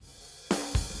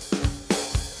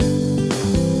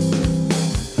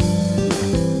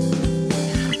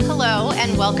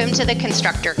Welcome to the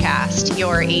ConstructorCast,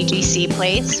 your AGC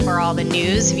place for all the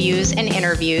news, views, and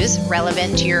interviews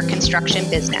relevant to your construction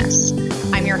business.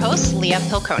 I'm your host, Leah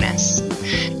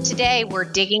Pilkonis. Today, we're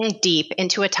digging deep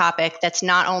into a topic that's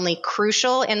not only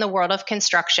crucial in the world of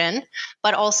construction,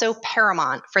 but also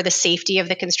paramount for the safety of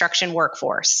the construction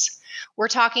workforce. We're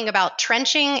talking about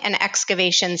trenching and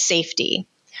excavation safety.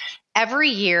 Every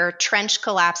year, trench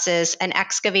collapses and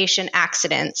excavation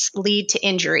accidents lead to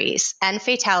injuries and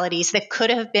fatalities that could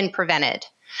have been prevented.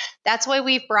 That's why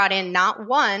we've brought in not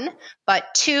one,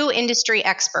 but two industry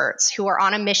experts who are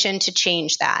on a mission to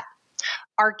change that.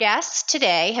 Our guests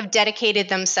today have dedicated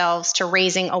themselves to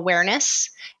raising awareness,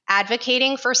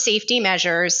 advocating for safety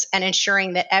measures, and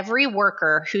ensuring that every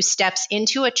worker who steps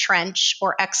into a trench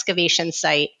or excavation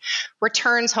site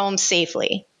returns home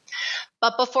safely.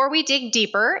 But before we dig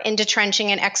deeper into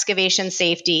trenching and excavation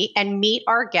safety and meet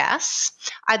our guests,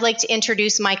 I'd like to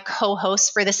introduce my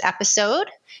co-host for this episode,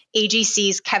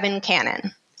 AGC's Kevin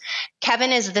Cannon.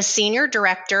 Kevin is the Senior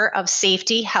Director of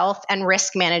Safety, Health, and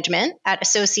Risk Management at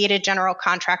Associated General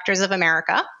Contractors of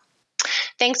America.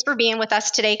 Thanks for being with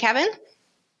us today, Kevin.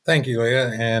 Thank you,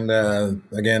 Leah. And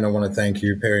again, I want to thank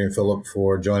you, Perry and Philip,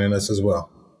 for joining us as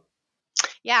well.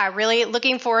 Yeah, really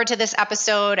looking forward to this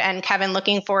episode. And Kevin,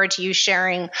 looking forward to you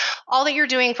sharing all that you're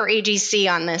doing for AGC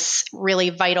on this really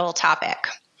vital topic.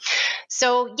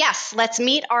 So yes, let's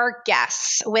meet our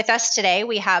guests. With us today,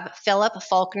 we have Philip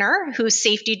Faulkner, who's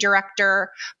Safety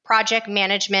Director, Project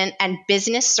Management, and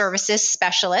Business Services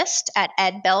Specialist at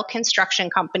Ed Bell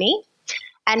Construction Company,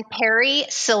 and Perry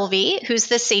Sylvie, who's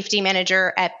the Safety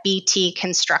Manager at BT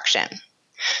Construction.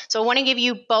 So I want to give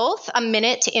you both a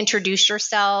minute to introduce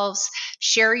yourselves,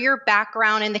 share your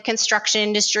background in the construction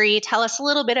industry, tell us a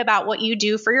little bit about what you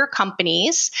do for your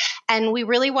companies, and we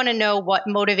really want to know what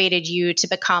motivated you to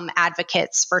become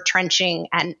advocates for trenching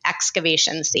and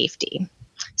excavation safety.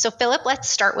 So Philip, let's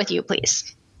start with you,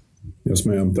 please. Yes,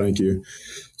 ma'am. Thank you.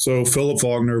 So Philip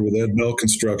Faulkner with Ed Bell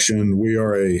Construction. We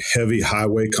are a heavy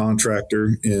highway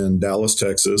contractor in Dallas,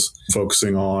 Texas,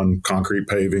 focusing on concrete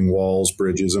paving, walls,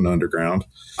 bridges, and underground.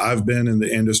 I've been in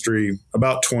the industry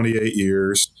about 28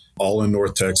 years, all in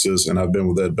North Texas, and I've been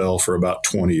with Ed Bell for about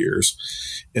 20 years.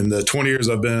 In the 20 years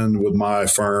I've been with my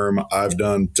firm, I've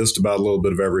done just about a little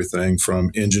bit of everything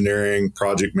from engineering,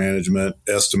 project management,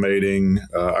 estimating.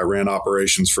 I ran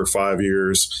operations for 5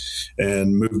 years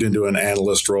and moved into an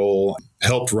analyst role,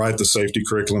 helped write the safety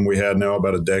curriculum we had now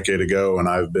about a decade ago, and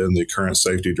I've been the current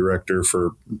safety director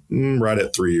for right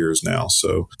at 3 years now.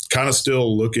 So kind of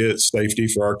still look at safety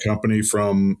for our company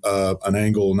from an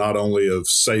angle not only of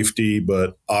safety,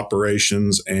 but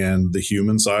operations and the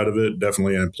human side of it,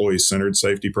 definitely an employee-centered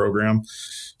safety program.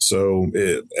 So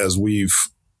as we've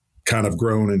kind of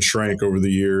grown and shrank over the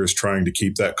years, trying to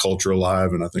keep that culture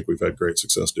alive, and I think we've had great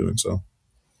success doing so.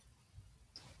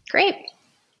 Great.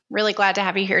 Really glad to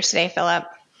have you here today, Philip.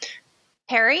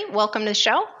 Perry, welcome to the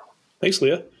show. Thanks,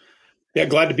 Leah. Yeah,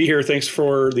 glad to be here. Thanks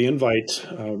for the invite.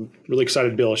 Really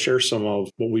excited to be able to share some of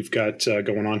what we've got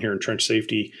going on here in trench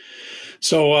safety.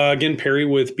 So again, Perry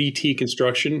with BT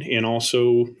Construction, and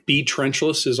also B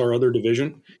Trenchless is our other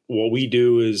division. What we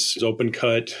do is open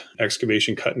cut,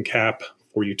 excavation, cut and cap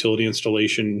for utility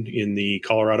installation in the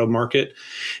Colorado market.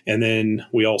 And then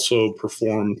we also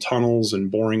perform tunnels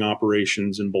and boring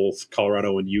operations in both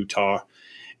Colorado and Utah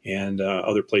and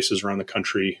other places around the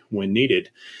country when needed.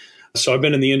 So I've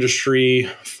been in the industry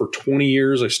for 20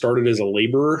 years. I started as a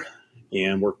laborer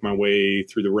and worked my way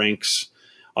through the ranks,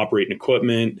 operating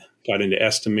equipment, got into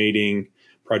estimating,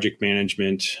 project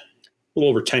management. A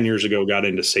little over 10 years ago, got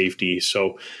into safety.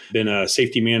 So been a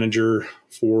safety manager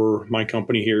for my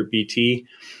company here at BT,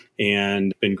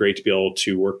 and been great to be able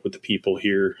to work with the people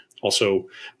here. Also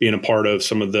being a part of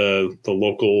some of the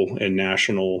local and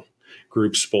national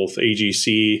groups, both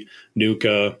AGC,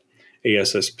 NUCA,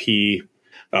 ASSP,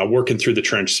 working through the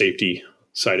trench safety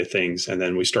side of things. And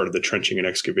then we started the Trenching and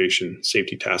Excavation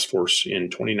Safety Task Force in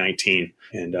 2019.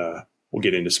 And we'll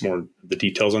get into some more of the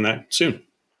details on that soon.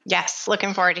 Yes,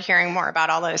 looking forward to hearing more about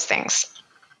all those things.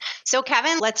 So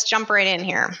Kevin, let's jump right in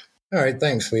here. All right,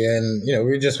 thanks, Leah. And,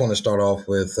 we just want to start off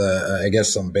with,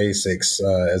 some basics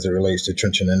as it relates to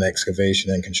trenching and excavation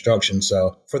and construction.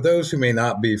 So for those who may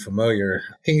not be familiar,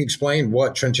 can you explain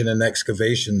what trenching and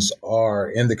excavations are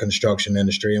in the construction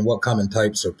industry and what common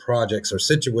types of projects or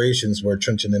situations where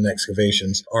trenching and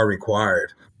excavations are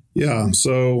required? Yeah.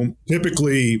 So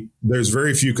typically There's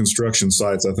very few construction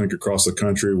sites, I think, across the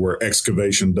country where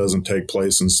excavation doesn't take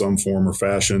place in some form or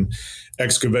fashion.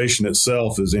 Excavation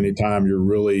itself is anytime you're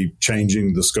really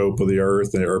changing the scope of the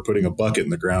earth or putting a bucket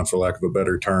in the ground, for lack of a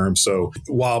better term. So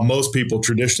while most people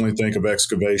traditionally think of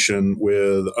excavation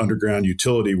with underground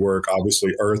utility work,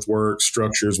 obviously earthwork,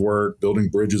 structures work, building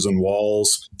bridges and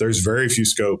walls, there's very few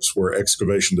scopes where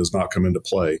excavation does not come into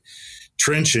play.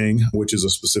 Trenching, which is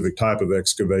a specific type of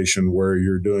excavation where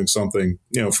you're doing something,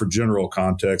 for general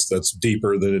context that's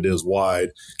deeper than it is wide,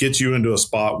 gets you into a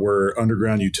spot where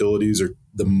underground utilities are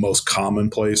the most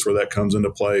common place where that comes into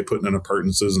play, putting in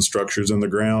appurtenances and structures in the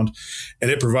ground.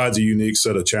 And it provides a unique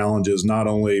set of challenges, not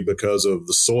only because of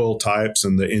the soil types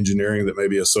and the engineering that may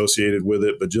be associated with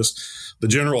it, but just the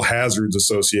general hazards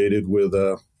associated with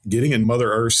getting in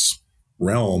Mother Earth's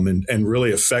realm and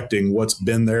really affecting what's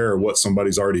been there or what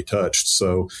somebody's already touched.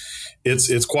 So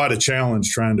it's quite a challenge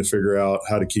trying to figure out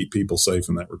how to keep people safe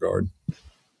in that regard.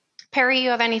 Perry, you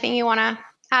have anything you want to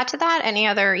add to that? Any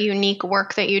other unique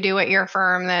work that you do at your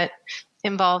firm that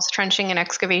involves trenching and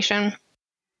excavation?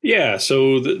 Yeah,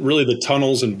 so really the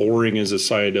tunnels and boring is a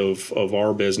side of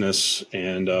our business,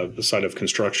 and the side of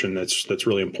construction that's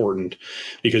really important,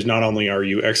 because not only are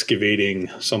you excavating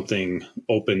something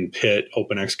open pit,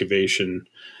 open excavation,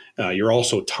 you're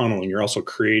also tunneling. You're also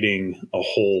creating a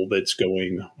hole that's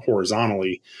going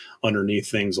horizontally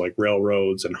underneath things like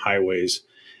railroads and highways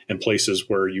and places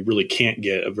where you really can't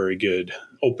get a very good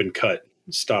open cut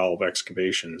style of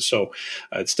excavation. So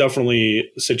it's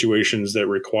definitely situations that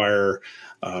require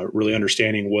really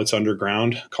understanding what's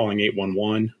underground, calling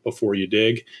 811 before you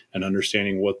dig, and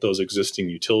understanding what those existing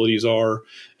utilities are,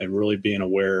 and really being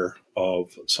aware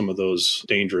of some of those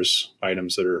dangerous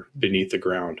items that are beneath the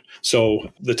ground.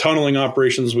 So the tunneling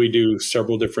operations, we do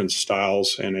several different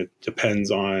styles, and it depends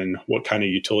on what kind of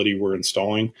utility we're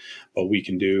installing, but we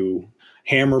can do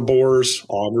hammer bores,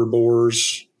 auger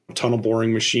bores, tunnel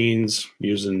boring machines,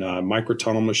 using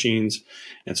microtunnel machines.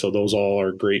 And so those all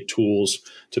are great tools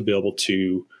to be able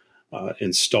to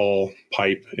install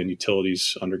pipe and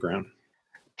utilities underground.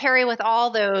 Perry, with all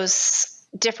those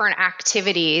different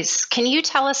activities, can you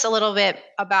tell us a little bit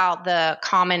about the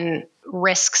common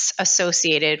risks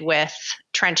associated with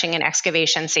trenching and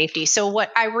excavation safety? So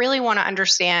what I really want to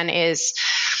understand is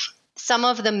some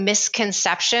of the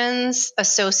misconceptions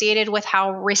associated with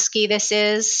how risky this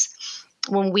is.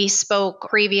 When we spoke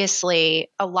previously,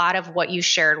 a lot of what you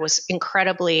shared was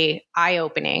incredibly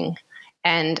eye-opening,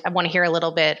 and I want to hear a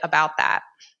little bit about that.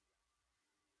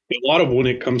 A lot of when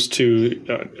it comes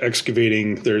to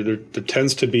excavating, there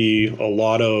tends to be a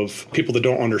lot of people that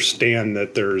don't understand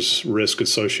that there's risk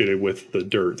associated with the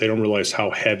dirt. They don't realize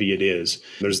how heavy it is.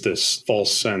 There's this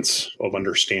false sense of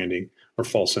understanding or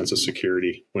false sense of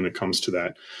security when it comes to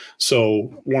that.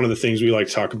 So one of the things we like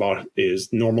to talk about is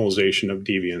normalization of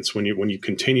deviance. When you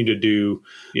continue to do,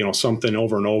 something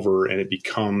over and over, and it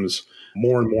becomes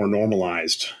more and more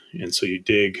normalized. And so you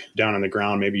dig down in the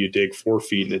ground, maybe you dig 4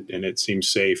 feet and it seems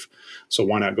safe. So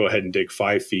why not go ahead and dig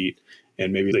 5 feet?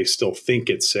 And maybe they still think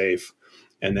it's safe,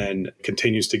 and then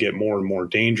continues to get more and more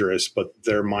dangerous. But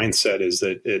their mindset is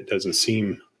that it doesn't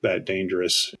seem that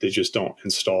dangerous. They just don't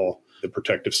install the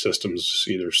protective systems,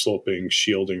 either sloping,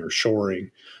 shielding, or shoring,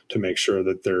 to make sure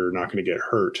that they're not going to get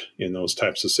hurt in those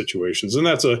types of situations. And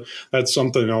that's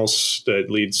something else that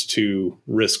leads to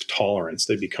risk tolerance.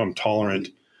 They become tolerant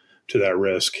to that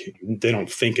risk. They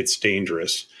don't think it's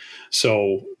dangerous.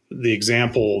 So the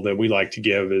example that we like to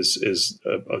give is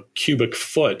a cubic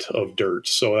foot of dirt.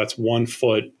 So that's 1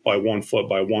 foot by 1 foot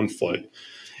by 1 foot.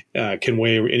 Can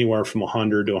weigh anywhere from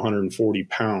 100 to 140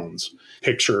 pounds.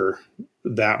 Picture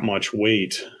that much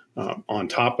weight on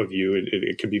top of you.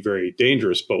 It can be very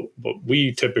dangerous, but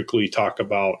we typically talk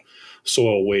about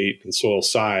soil weight and soil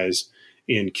size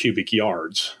in cubic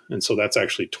yards. And so that's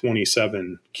actually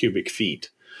 27 cubic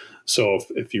feet. So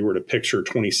if you were to picture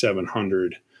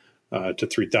 2,700 to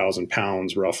 3,000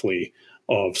 pounds roughly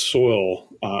of soil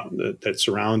that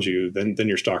surrounds you, then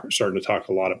you're starting to talk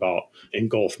a lot about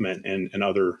engulfment and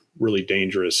other really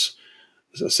dangerous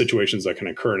situations that can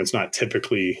occur. And it's not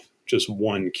typically just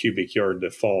 1 cubic yard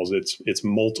that falls. It's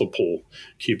multiple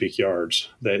cubic yards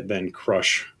that then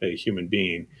crush a human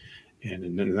being.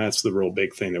 And that's the real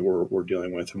big thing that we're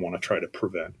dealing with and want to try to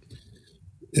prevent.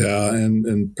 Yeah.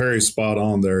 And Perry's spot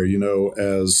on there,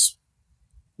 as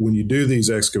when you do these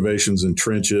excavations and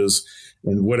trenches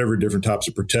and whatever different types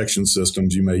of protection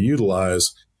systems you may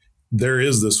utilize, there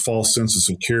is this false sense of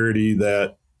security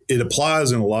that it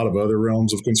applies in a lot of other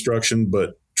realms of construction,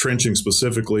 but trenching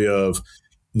specifically of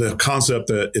the concept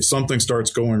that if something starts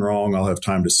going wrong, I'll have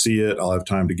time to see it. I'll have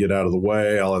time to get out of the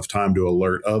way. I'll have time to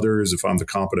alert others if I'm the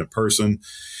competent person.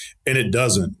 And it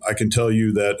doesn't. I can tell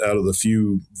you that out of the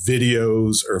few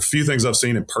videos or a few things I've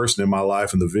seen in person in my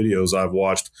life and the videos I've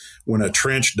watched, when a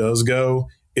trench does go,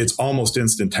 it's almost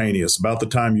instantaneous. About the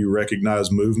time you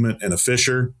recognize movement in a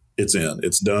fissure, it's in,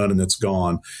 it's done, and it's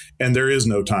gone. And there is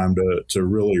no time to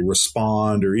really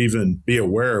respond or even be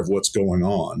aware of what's going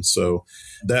on. So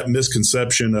that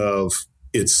misconception of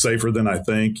it's safer than I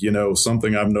think,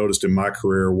 something I've noticed in my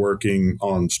career working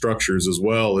on structures as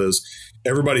well is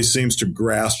everybody seems to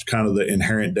grasp kind of the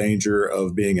inherent danger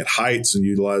of being at heights and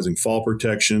utilizing fall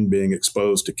protection, being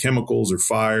exposed to chemicals or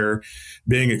fire,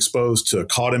 being exposed to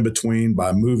caught in between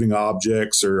by moving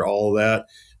objects or all that.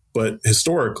 But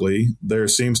historically, there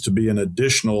seems to be an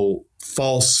additional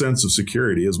false sense of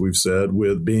security, as we've said,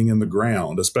 with being in the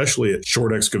ground, especially at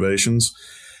short excavations.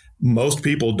 Most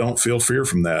people don't feel fear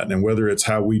from that. And whether it's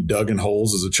how we dug in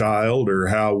holes as a child or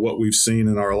what we've seen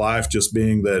in our life, just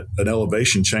being that an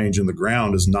elevation change in the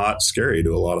ground is not scary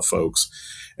to a lot of folks.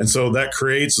 And so that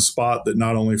creates a spot that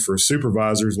not only for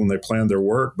supervisors when they plan their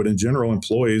work, but in general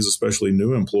employees, especially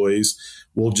new employees,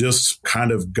 will just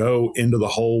kind of go into the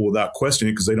hole without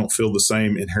questioning because they don't feel the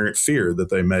same inherent fear that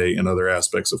they may in other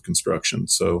aspects of construction.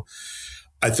 So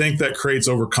I think that creates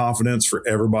overconfidence for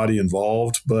everybody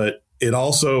involved, but it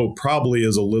also probably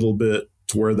is a little bit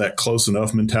to where that close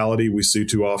enough mentality we see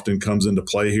too often comes into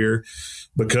play here.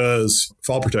 Because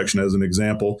fall protection, as an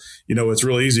example, it's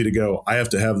real easy to go, I have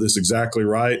to have this exactly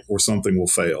right or something will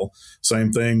fail.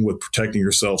 Same thing with protecting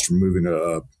yourselves from moving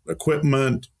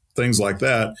equipment, things like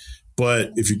that.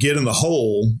 But if you get in the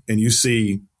hole and you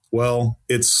see, well,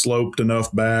 it's sloped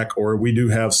enough back, or we do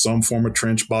have some form of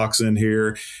trench box in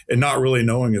here, and not really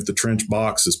knowing if the trench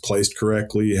box is placed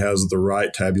correctly, has the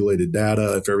right tabulated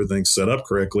data, if everything's set up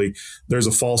correctly, there's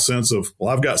a false sense of,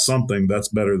 well, I've got something that's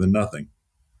better than nothing.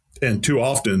 And too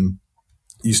often,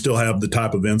 you still have the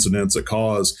type of incidents that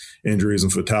cause injuries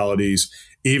and fatalities,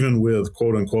 even with,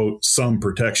 quote unquote, some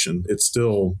protection. It's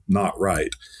still not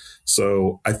right.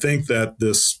 So I think that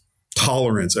this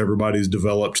tolerance everybody's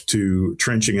developed to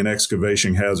trenching and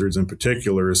excavation hazards in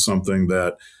particular is something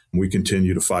that we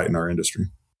continue to fight in our industry.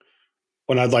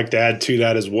 What I'd like to add to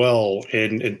that as well,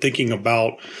 and thinking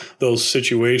about those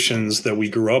situations that we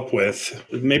grew up with,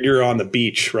 maybe you're on the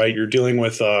beach, right? You're dealing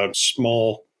with a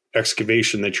small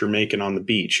excavation that you're making on the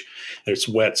beach. It's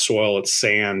wet soil, it's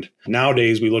sand.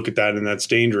 Nowadays, we look at that and that's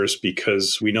dangerous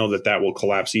because we know that will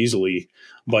collapse easily.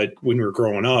 But when we were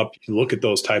growing up, you look at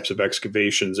those types of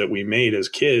excavations that we made as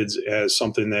kids as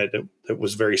something that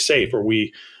was very safe, or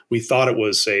we thought it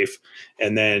was safe.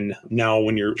 And then now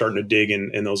when you're starting to dig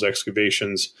in those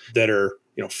excavations that are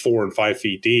 4 and 5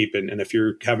 feet deep, and if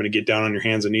you're having to get down on your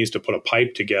hands and knees to put a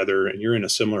pipe together and you're in a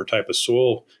similar type of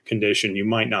soil condition, you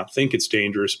might not think it's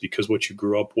dangerous because what you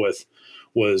grew up with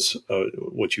was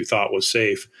what you thought was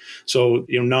safe. So,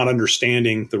 not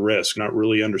understanding the risk, not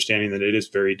really understanding that it is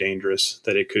very dangerous,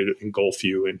 that it could engulf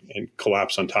you and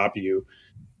collapse on top of you.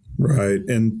 Right.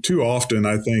 And too often,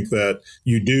 I think that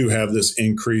you do have this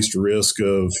increased risk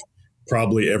of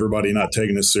probably everybody not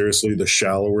taking it seriously the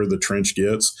shallower the trench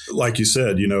gets. Like you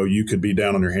said, you could be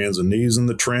down on your hands and knees in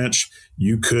the trench.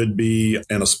 You could be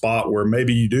in a spot where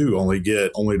maybe you do only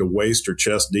get to waist or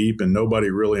chest deep, and nobody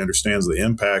really understands the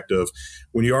impact of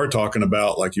when you are talking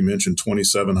about, like you mentioned,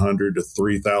 2,700 to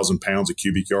 3,000 pounds a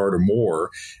cubic yard or more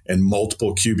and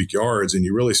multiple cubic yards. And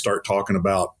you really start talking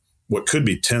about what could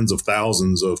be tens of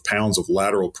thousands of pounds of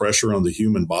lateral pressure on the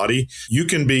human body. You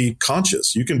can be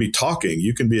conscious, you can be talking,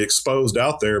 you can be exposed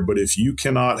out there, but if you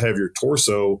cannot have your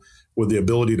torso with the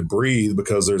ability to breathe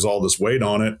because there's all this weight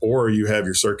on it, or you have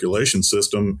your circulation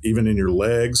system, even in your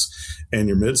legs and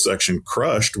your midsection,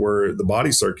 crushed where the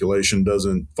body circulation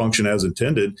doesn't function as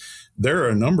intended, there are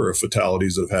a number of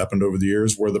fatalities that have happened over the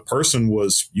years where the person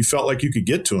you felt like you could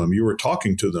get to them, you were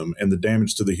talking to them, and the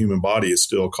damage to the human body has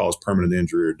still caused permanent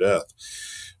injury or death.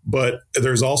 But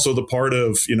there's also the part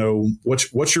of,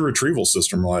 what's your retrieval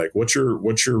system like? What's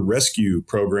your rescue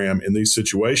program in these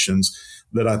situations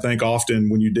that I think often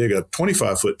when you dig a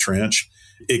 25-foot trench,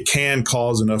 it can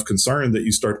cause enough concern that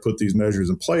you start to put these measures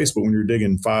in place. But when you're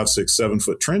digging 5, 6,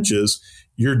 7-foot trenches,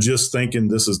 you're just thinking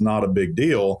this is not a big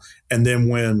deal. And then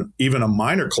when even a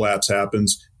minor collapse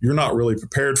happens, you're not really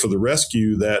prepared for the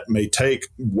rescue that may take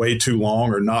way too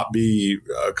long or not be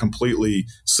completely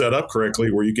set up correctly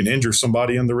where you can injure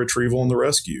somebody in the retrieval and the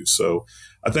rescue. So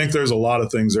I think there's a lot of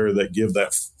things there that give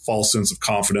that false sense of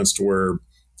confidence to where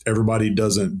everybody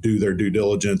doesn't do their due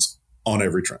diligence on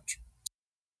every trench.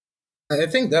 I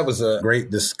think that was a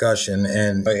great discussion,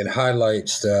 and it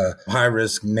highlights the high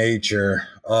risk nature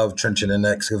of trenching and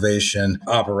excavation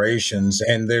operations.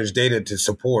 And there's data to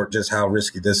support just how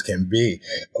risky this can be.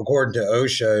 According to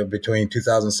OSHA, between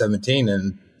 2017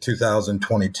 and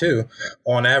 2022,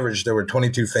 on average, there were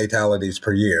 22 fatalities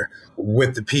per year,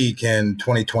 with the peak in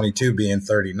 2022 being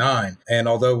 39. And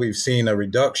although we've seen a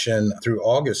reduction through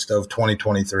August of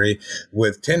 2023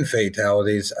 with 10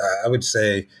 fatalities, I would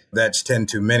say that's 10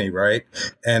 too many, right?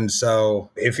 And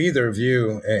so if either of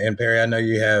you, and Perry, I know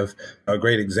you have a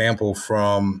great example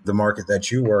from the market that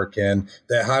you work in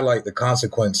that highlight the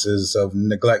consequences of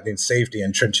neglecting safety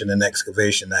in trenching and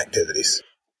excavation activities.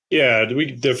 Yeah, we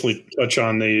could definitely touch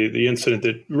on the incident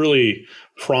that really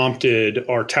prompted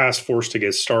our task force to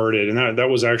get started. And that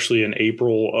was actually in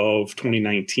April of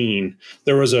 2019.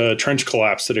 There was a trench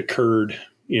collapse that occurred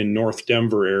in North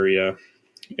Denver area.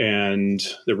 And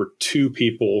there were two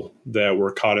people that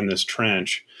were caught in this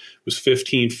trench. It was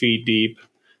 15 feet deep.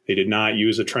 They did not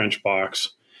use a trench box.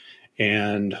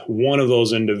 And one of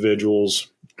those individuals,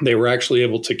 they were actually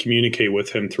able to communicate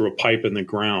with him through a pipe in the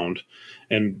ground.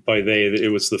 And by they,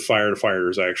 it was the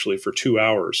firefighters actually for 2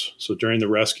 hours. So during the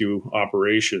rescue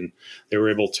operation, they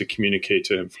were able to communicate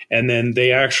to him. And then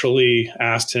they actually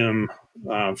asked him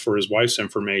for his wife's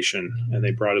information, and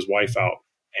they brought his wife out,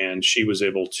 and she was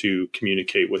able to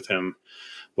communicate with him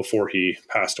before he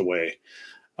passed away.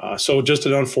 So just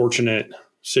an unfortunate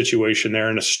situation there,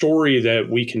 and a story that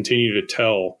we continue to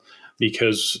tell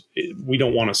because we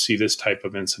don't want to see this type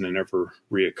of incident ever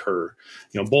reoccur.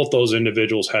 You know, both those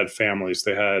individuals had families,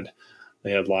 they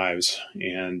had lives,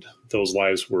 and those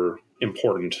lives were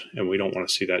important, and we don't want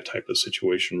to see that type of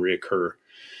situation reoccur.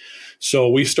 So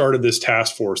we started this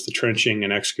task force, the Trenching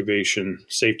and Excavation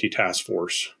Safety Task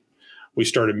Force. We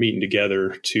started meeting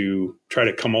together to try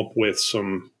to come up with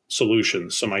some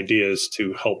solutions, some ideas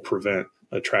to help prevent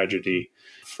a tragedy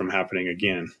from happening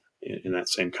again in that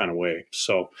same kind of way.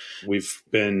 So we've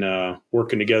been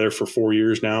working together for 4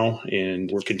 years now,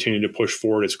 and we're continuing to push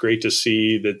forward. It's great to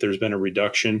see that there's been a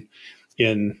reduction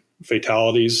in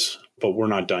fatalities, but we're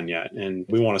not done yet. And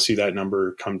we want to see that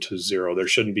number come to zero. There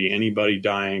shouldn't be anybody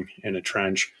dying in a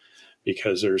trench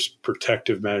because there's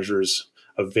protective measures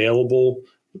available,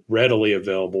 readily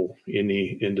available in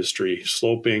the industry.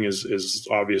 Sloping is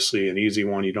obviously an easy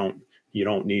one. You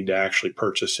don't need to actually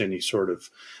purchase any sort of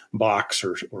box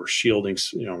or shielding,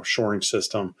 shoring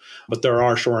system, but there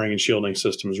are shoring and shielding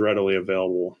systems readily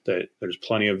available. That there's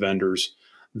plenty of vendors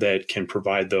that can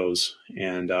provide those,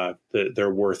 and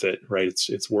they're worth it, right?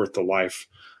 It's worth the life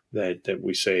that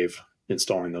we save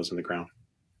installing those in the ground.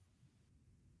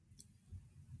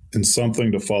 And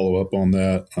something to follow up on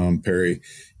that, Perry,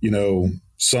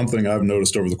 something I've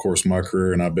noticed over the course of my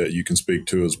career, and I bet you can speak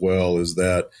to as well, is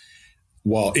that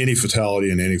while any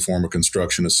fatality in any form of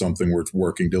construction is something we're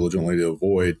working diligently to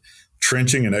avoid,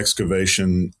 trenching and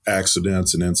excavation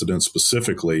accidents and incidents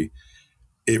specifically,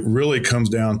 it really comes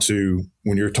down to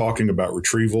when you're talking about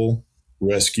retrieval,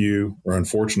 rescue, or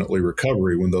unfortunately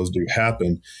recovery, when those do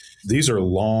happen, these are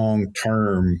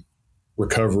long-term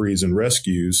recoveries and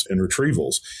rescues and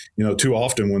retrievals. Too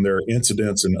often when there are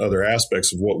incidents and other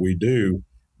aspects of what we do,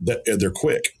 they're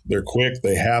quick.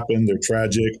 They happen, they're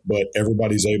tragic, but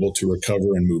everybody's able to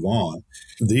recover and move on.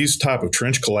 These type of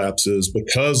trench collapses,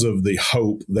 because of the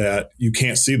hope that you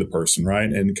can't see the person,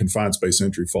 right? And confined space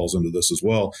entry falls into this as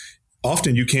well.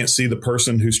 Often you can't see the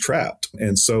person who's trapped.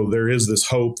 And so there is this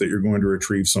hope that you're going to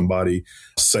retrieve somebody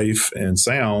safe and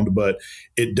sound, but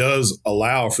it does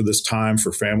allow for this time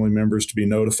for family members to be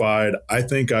notified. I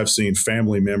think I've seen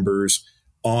family members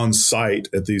on site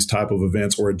at these type of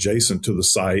events or adjacent to the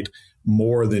site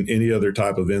more than any other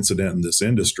type of incident in this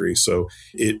industry. So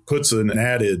it puts an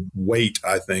added weight,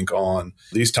 I think, on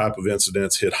these type of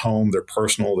incidents. Hit home, they're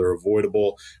personal, they're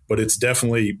avoidable, but it's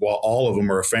definitely, while all of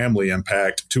them are a family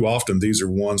impact, too often these are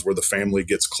ones where the family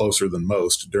gets closer than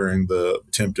most during the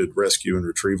attempted rescue and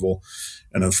retrieval.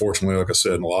 And unfortunately, like I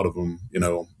said, a lot of them,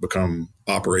 become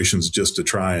operations just to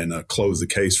try and close the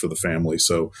case for the family.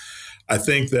 So I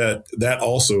think that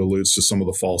also alludes to some of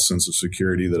the false sense of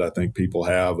security that I think people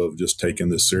have of just taking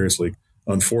this seriously.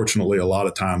 Unfortunately, a lot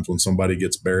of times when somebody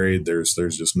gets buried, there's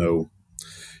just no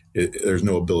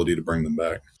ability to bring them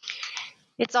back.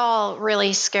 It's all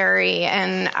really scary,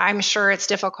 and I'm sure it's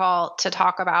difficult to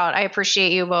talk about. I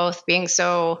appreciate you both being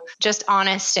so just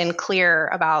honest and clear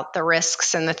about the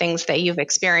risks and the things that you've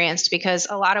experienced, because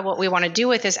a lot of what we want to do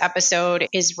with this episode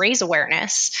is raise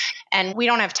awareness And we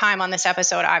don't have time on this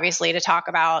episode, obviously, to talk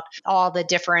about all the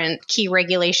different key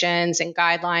regulations and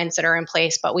guidelines that are in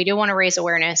place, but we do want to raise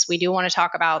awareness. We do want to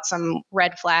talk about some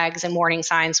red flags and warning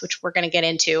signs, which we're going to get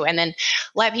into, and then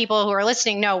let people who are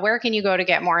listening know, where can you go to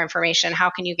get more information? How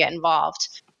can you get involved?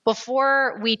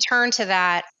 Before we turn to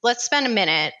that, let's spend a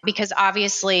minute, because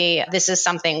obviously this is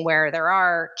something where there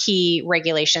are key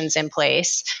regulations in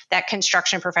place that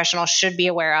construction professionals should be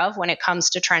aware of when it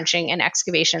comes to trenching and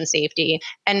excavation safety.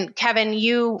 And Kevin,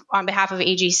 you, on behalf of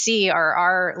AGC, are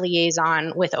our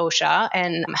liaison with OSHA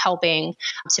and helping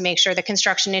to make sure the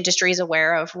construction industry is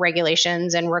aware of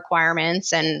regulations and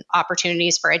requirements and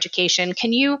opportunities for education.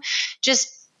 Can you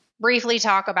just briefly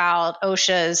talk about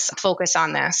OSHA's focus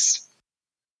on this?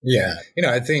 Yeah.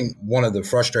 I think one of the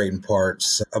frustrating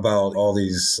parts about all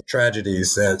these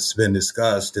tragedies that's been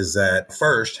discussed is that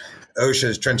first,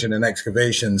 OSHA's trenching and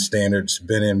excavation standards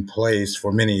been in place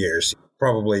for many years,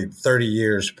 probably 30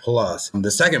 years plus. The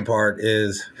second part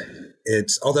is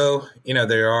although,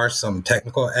 there are some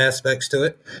technical aspects to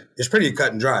it, it's pretty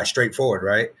cut and dry, straightforward,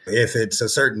 right? If it's a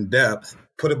certain depth,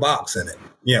 put a box in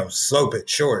it, slope it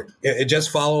short. It just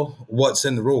follow what's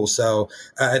in the rules. So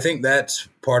I think that's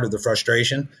part of the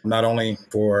frustration, not only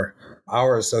for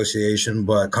our association,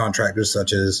 but contractors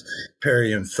such as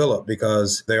Perry and Phillip,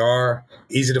 because they are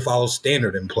easy to follow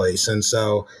standard in place. And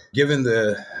so given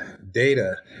the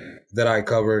data that I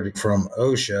covered from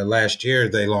OSHA last year,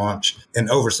 they launched an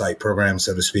oversight program,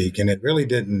 so to speak, and it really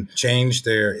didn't change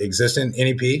their existing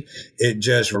NEP. It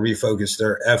just refocused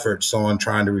their efforts on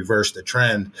trying to reverse the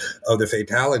trend of the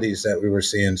fatalities that we were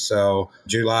seeing. So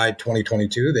July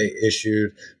 2022, they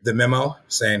issued the memo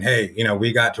saying, hey,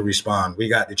 we got to respond. We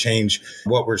got to change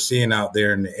what we're seeing out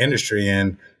there in the industry.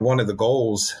 And one of the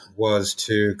goals was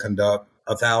to conduct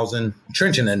 1,000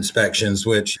 trenching inspections,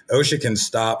 which OSHA can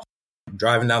stop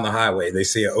driving down the highway. They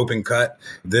see an open cut.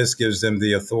 This gives them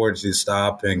the authority to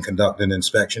stop and conduct an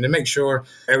inspection and make sure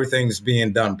everything's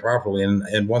being done properly.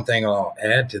 And one thing I'll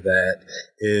add to that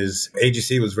is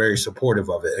AGC was very supportive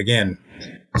of it. Again,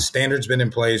 standards been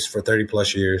in place for 30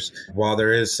 plus years. While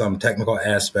there is some technical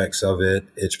aspects of it,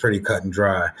 it's pretty cut and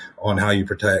dry on how you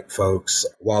protect folks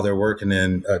while they're working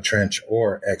in a trench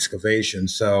or excavation.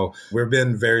 So we've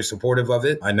been very supportive of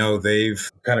it. I know they've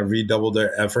kind of redoubled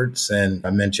their efforts, and I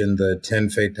mentioned the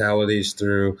 10 fatalities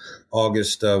through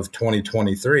August of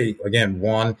 2023. Again,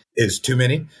 one is too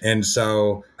many. And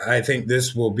so I think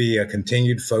this will be a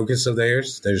continued focus of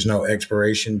theirs. There's no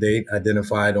expiration date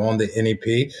identified on the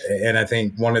NEP. And I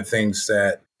think one of the things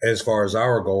that, as far as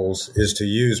our goals, is to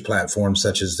use platforms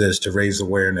such as this to raise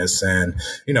awareness and,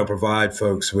 provide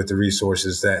folks with the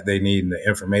resources that they need and the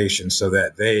information so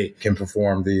that they can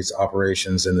perform these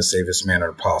operations in the safest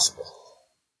manner possible.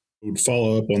 Would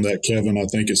follow up on that, Kevin. I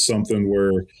think it's something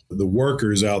where the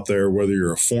workers out there, whether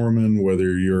you're a foreman,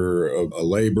 whether you're a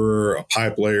laborer, a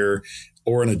pipe layer,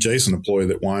 or an adjacent employee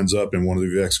that winds up in one of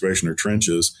the excavation or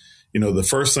trenches, the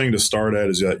first thing to start at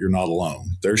is that you're not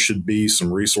alone. There should be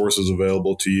some resources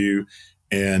available to you.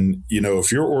 And,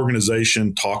 if your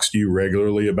organization talks to you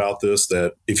regularly about this,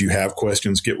 that if you have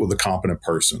questions, get with a competent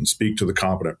person, speak to the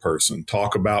competent person,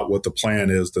 talk about what the plan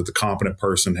is that the competent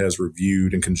person has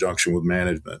reviewed in conjunction with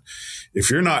management. If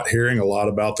you're not hearing a lot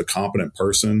about the competent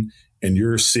person and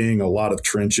you're seeing a lot of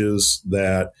trenches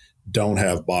that don't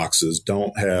have boxes,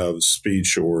 don't have speed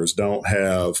shores,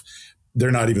 they're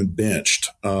not even benched.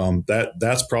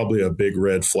 That's probably a big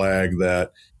red flag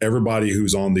that everybody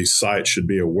who's on these sites should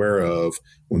be aware of.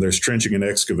 When there's trenching and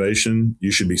excavation,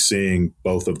 you should be seeing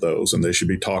both of those, and they should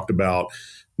be talked about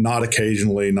not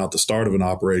occasionally, not the start of an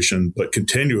operation, but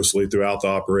continuously throughout the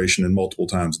operation and multiple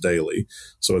times daily.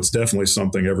 So it's definitely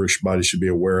something everybody should be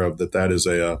aware of,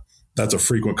 that's a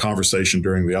frequent conversation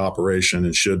during the operation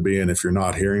and should be. And if you're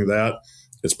not hearing that,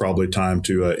 it's probably time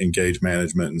to engage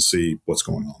management and see what's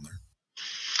going on there.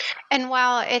 And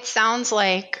while it sounds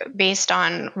like, based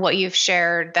on what you've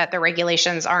shared, that the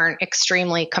regulations aren't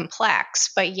extremely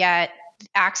complex, but yet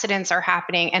accidents are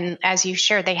happening. And as you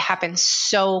shared, they happen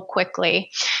so quickly.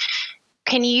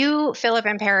 Can you, Phillip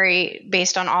and Perry,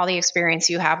 based on all the experience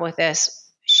you have with this,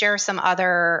 share some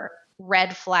other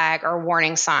red flag or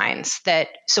warning signs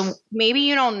so maybe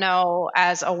you don't know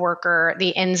as a worker the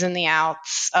ins and the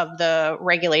outs of the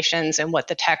regulations and what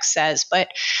the text says, but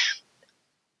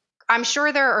I'm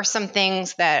sure there are some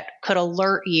things that could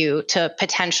alert you to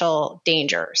potential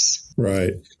dangers.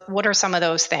 Right. What are some of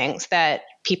those things that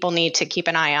people need to keep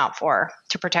an eye out for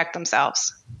to protect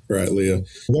themselves? Right, Leah.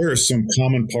 There are some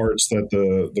common parts that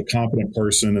the competent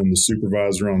person and the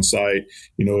supervisor on site,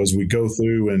 as we go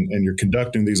through and you're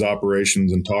conducting these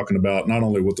operations and talking about not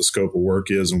only what the scope of work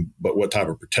is, but what type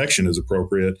of protection is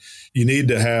appropriate, you need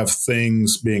to have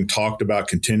things being talked about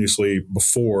continuously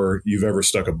before you've ever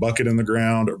stuck a bucket in the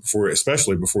ground, or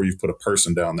especially before you've put a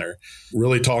person down there.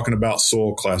 Really talking about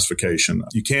soil classification.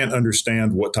 You can't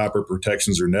understand what type of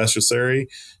protections are necessary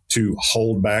to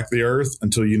hold back the earth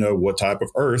until you know what type of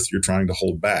earth you're trying to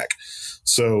hold back.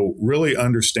 So really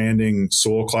understanding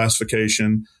soil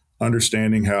classification,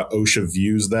 understanding how OSHA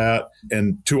views that.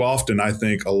 And too often, I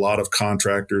think a lot of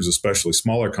contractors, especially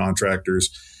smaller contractors,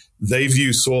 they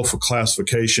view soil for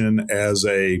classification as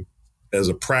a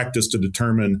practice to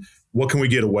determine what can we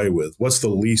get away with? What's the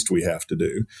least we have to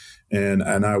do? And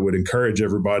I would encourage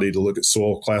everybody to look at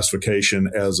soil classification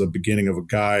as a beginning of a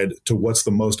guide to what's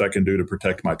the most I can do to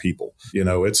protect my people.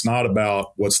 It's not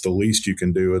about what's the least you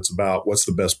can do. It's about what's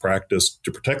the best practice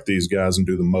to protect these guys and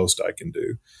do the most I can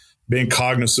do. Being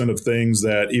cognizant of things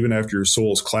that even after your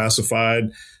soil is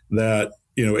classified, that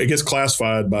it gets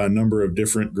classified by a number of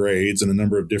different grades and a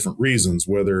number of different reasons,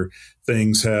 whether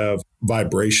things have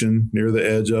vibration near the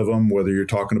edge of them, whether you're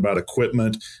talking about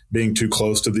equipment being too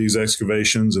close to these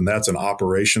excavations, and that's an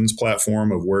operations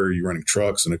platform of where are you running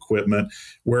trucks and equipment,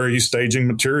 where are you staging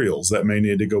materials that may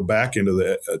need to go back into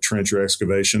the trench or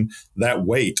excavation. That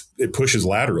weight, it pushes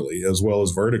laterally as well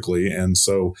as vertically, and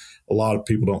so a lot of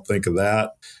people don't think of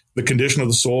that. The condition of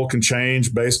the soil can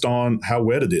change based on how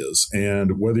wet it is.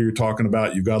 And whether you're talking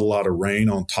about you've got a lot of rain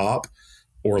on top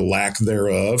or lack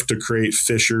thereof to create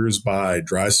fissures by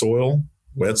dry soil,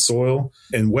 wet soil.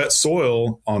 And wet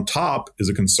soil on top is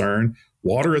a concern.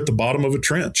 Water at the bottom of a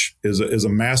trench is a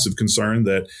massive concern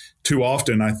that too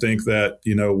often I think that,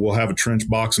 we'll have a trench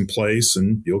box in place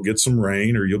and you'll get some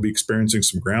rain or you'll be experiencing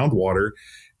some groundwater.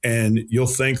 And you'll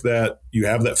think that you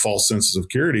have that false sense of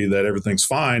security that everything's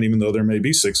fine, even though there may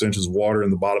be 6 inches of water in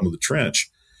the bottom of the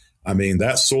trench. I mean,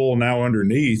 that soil now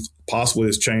underneath possibly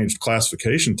has changed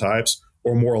classification types,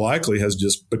 or more likely has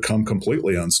just become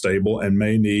completely unstable and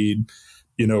may need,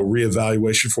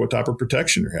 reevaluation for what type of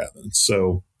protection you're having.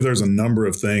 So there's a number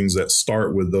of things that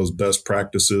start with those best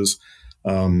practices.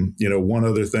 One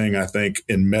other thing I think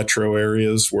in metro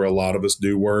areas where a lot of us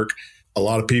do work, a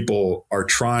lot of people are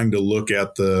trying to look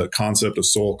at the concept of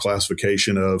soil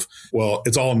classification of, well,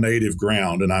 it's all native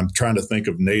ground. And I'm trying to think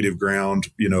of native ground,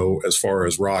 as far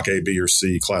as rock A, B, or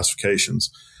C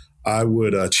classifications. I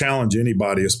would challenge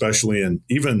anybody, especially in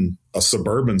even a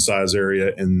suburban size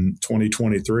area in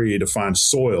 2023, to find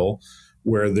soil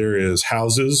where there is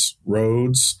houses,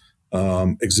 roads,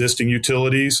 existing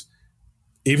utilities,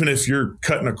 even if you're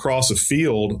cutting across a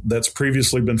field that's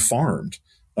previously been farmed.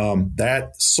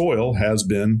 That soil has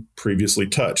been previously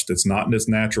touched. It's not in its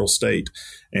natural state.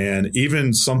 And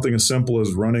even something as simple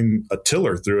as running a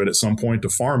tiller through it at some point to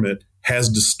farm it has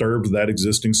disturbed that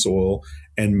existing soil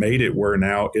and made it where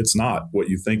now it's not what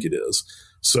you think it is.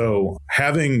 So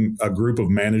having a group of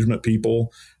management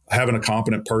people, having a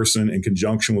competent person in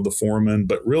conjunction with the foreman,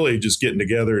 but really just getting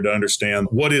together to understand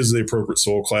what is the appropriate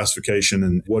soil classification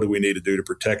and what do we need to do to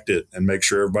protect it and make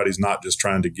sure everybody's not just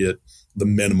trying to get the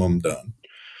minimum done.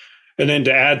 And then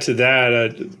to add to that, I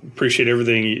appreciate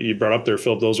everything you brought up there,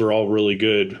 Philip. Those are all really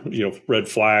good, red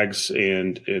flags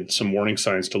and some warning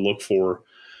signs to look for.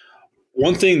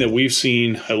 One thing that we've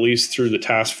seen, at least through the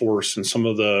task force and some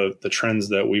of the trends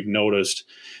that we've noticed,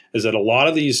 is that a lot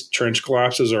of these trench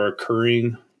collapses are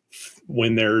occurring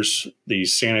when there's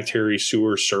these sanitary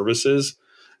sewer services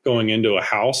going into a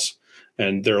house.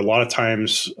 And there are a lot of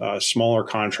times a smaller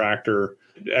contractor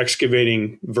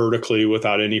excavating vertically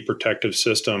without any protective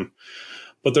system.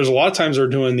 But there's a lot of times they're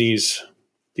doing these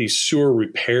sewer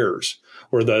repairs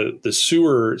where the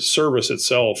sewer service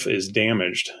itself is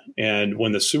damaged. And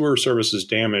when the sewer service is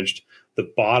damaged,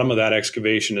 the bottom of that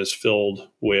excavation is filled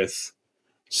with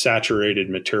saturated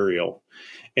material.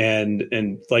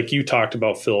 And like you talked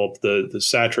about, Philip, the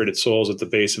saturated soils at the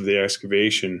base of the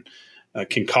excavation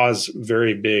can cause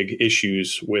very big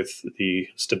issues with the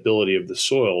stability of the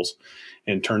soils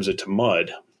and turns it to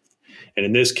mud. And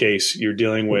in this case, you're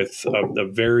dealing with a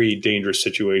very dangerous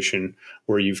situation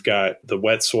where you've got the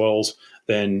wet soils,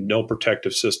 then no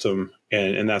protective system,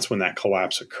 and that's when that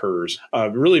collapse occurs.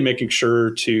 Really making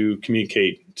sure to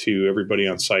communicate to everybody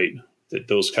on site that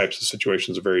those types of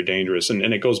situations are very dangerous. And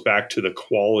it goes back to the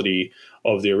quality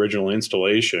of the original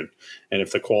installation. And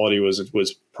if the quality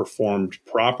was performed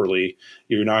properly,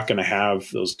 you're not going to have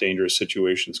those dangerous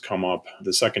situations come up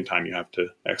the second time you have to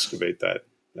excavate that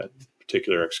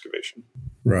particular excavation.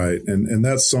 Right. And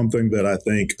that's something that I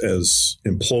think as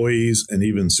employees and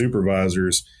even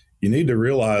supervisors, you need to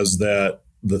realize that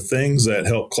the things that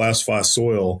help classify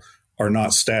soil are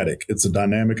not static. It's a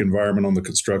dynamic environment on the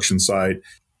construction site.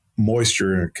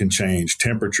 Moisture can change,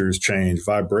 temperatures change,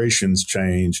 vibrations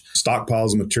change,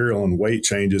 stockpiles of material and weight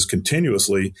changes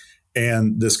continuously.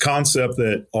 And this concept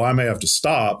that, I may have to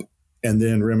stop and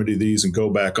then remedy these and go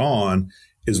back on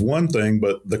is one thing.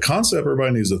 But the concept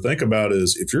everybody needs to think about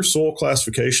is if your soil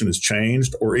classification has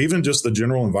changed, or even just the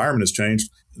general environment has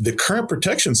changed, the current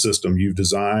protection system you've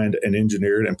designed and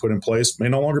engineered and put in place may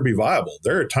no longer be viable.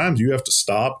 There are times you have to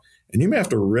stop and you may have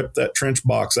to rip that trench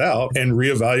box out and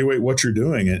reevaluate what you're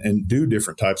doing and do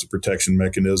different types of protection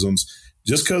mechanisms.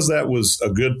 Just because that was a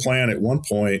good plan at one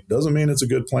point doesn't mean it's a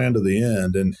good plan to the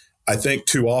end. And I think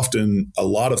too often, a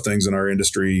lot of things in our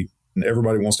industry, and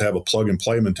everybody wants to have a plug and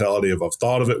play mentality of I've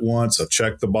thought of it once, I've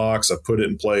checked the box, I've put it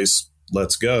in place,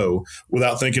 let's go,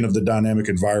 without thinking of the dynamic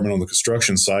environment on the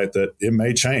construction site that it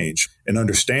may change, and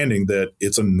understanding that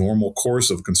it's a normal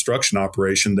course of construction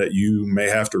operation that you may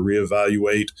have to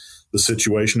reevaluate the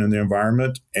situation in the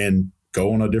environment and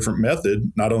go on a different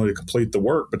method, not only to complete the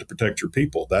work, but to protect your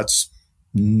people. That's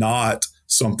not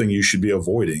something you should be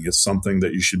avoiding. It's something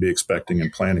that you should be expecting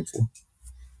and planning for.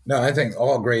 No, I think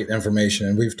all great information.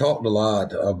 And we've talked a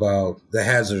lot about the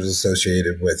hazards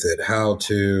associated with it, how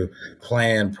to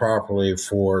plan properly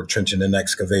for trenching and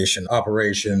excavation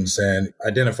operations and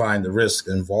identifying the risks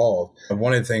involved. And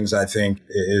one of the things I think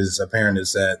is apparent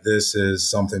is that this is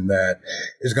something that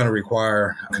is going to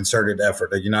require a concerted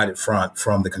effort, a united front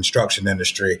from the construction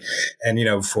industry. And,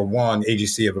 for one,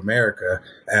 AGC of America,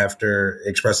 after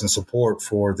expressing support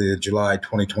for the July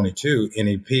 2022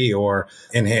 NEP or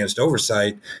enhanced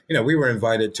oversight, we were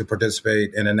invited to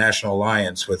participate in a national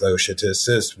alliance with OSHA to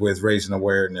assist with raising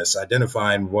awareness,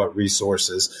 identifying what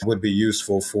resources would be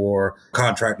useful for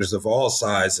contractors of all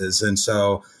sizes. And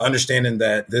so understanding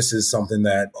that this is something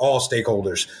that all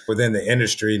stakeholders within the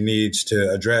industry needs to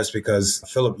address, because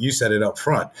Philip, you said it up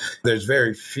front, there's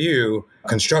very few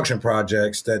construction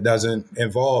projects that doesn't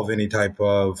involve any type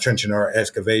of trenching or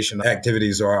excavation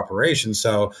activities or operations.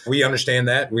 So we understand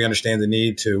that. We understand the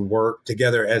need to work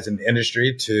together as an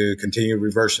industry to continue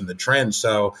reversing the trend.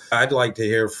 So I'd like to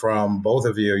hear from both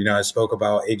of you. I spoke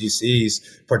about AGC's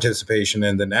participation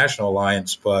in the National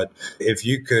Alliance, but if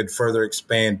you could further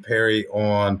expand, Perry,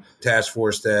 on task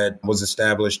force that was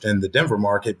established in the Denver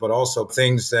market, but also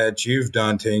things that you've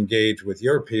done to engage with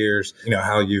your peers,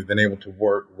 how you've been able to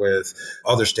work with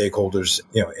other stakeholders,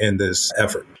 in this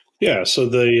effort. Yeah. So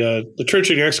the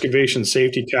Trenching Excavation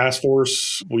Safety Task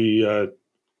Force, we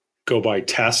go by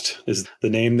TEST is the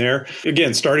name there.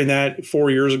 Again, starting that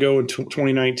 4 years ago in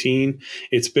 2019,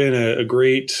 it's been a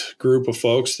great group of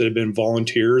folks that have been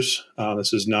volunteers.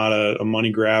 This is not a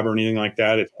money grab or anything like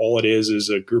that. All it is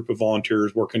a group of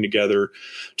volunteers working together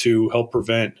to help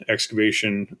prevent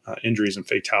excavation injuries and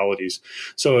fatalities.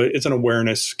 So it's an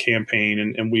awareness campaign,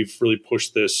 and we've really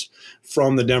pushed this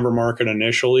from the Denver market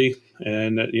initially.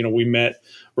 And, we met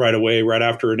right away, right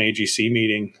after an AGC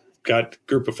meeting, got a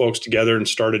group of folks together and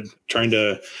started trying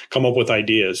to come up with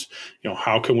ideas.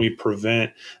 How can we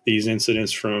prevent these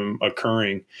incidents from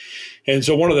occurring? And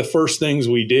so one of the first things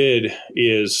we did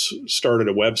is started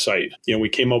a website. We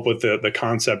came up with the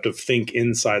concept of think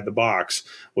inside the box,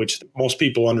 which most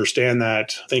people understand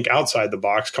that think outside the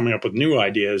box, coming up with new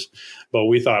ideas. But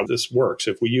we thought this works.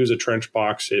 If we use a trench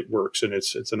box, it works. And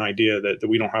it's an idea that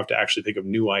we don't have to actually think of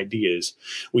new ideas.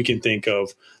 We can think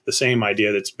of the same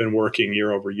idea that's been working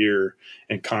year over year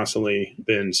and constantly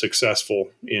been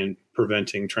successful in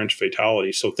preventing trench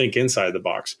fatalities. So think inside the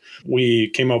box. We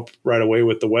came up right away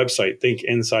with the website,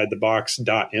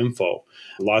 thinkinsidethebox.info.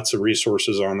 Lots of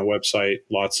resources on the website,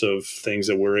 lots of things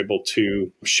that we're able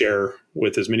to share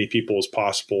with as many people as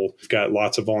possible. We've got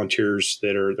lots of volunteers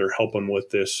they're helping with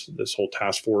this whole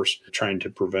task force, trying to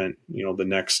prevent, the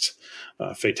next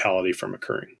fatality from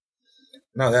occurring.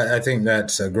 No, I think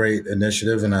that's a great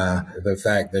initiative, and the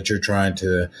fact that you're trying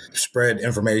to spread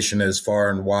information as far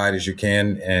and wide as you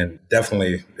can, and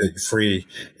definitely free,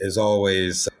 is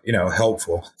always,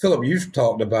 helpful. Philip, you've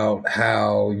talked about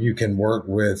how you can work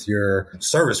with your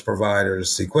service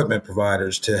providers, equipment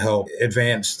providers, to help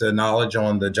advance the knowledge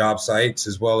on the job sites,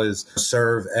 as well as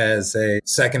serve as a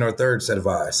second or third set of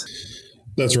eyes.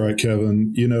 That's right,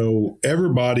 Kevin.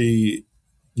 Everybody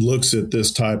looks at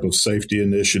this type of safety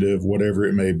initiative, whatever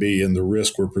it may be, and the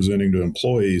risk we're presenting to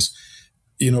employees.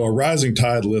 A rising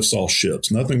tide lifts all ships.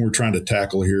 Nothing we're trying to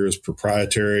tackle here is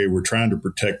proprietary. We're trying to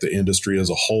protect the industry as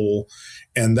a whole,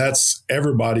 and that's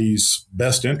everybody's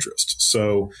best interest.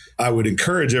 So I would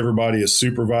encourage everybody as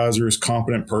supervisors,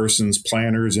 competent persons,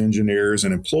 planners, engineers,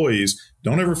 and employees,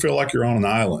 don't ever feel like you're on an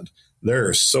island. There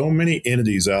are so many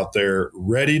entities out there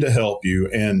ready to help you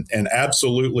and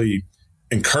absolutely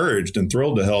encouraged and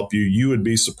thrilled to help you. You would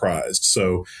be surprised.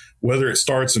 So whether it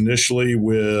starts initially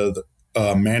with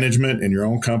management in your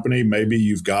own company, maybe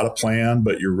you've got a plan,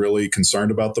 but you're really concerned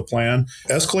about the plan.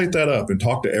 Escalate that up and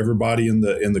talk to everybody in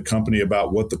the company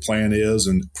about what the plan is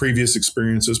and previous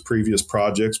experiences, previous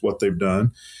projects, what they've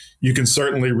done. You can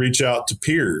certainly reach out to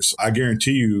peers. I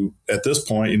guarantee you at this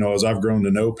point, as I've grown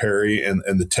to know Perry and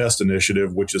the test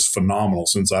initiative, which is phenomenal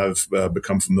since I've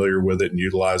become familiar with it and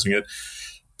utilizing it,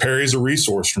 Perry's a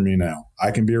resource for me now. I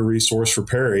can be a resource for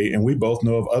Perry. And we both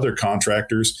know of other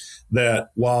contractors that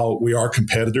while we are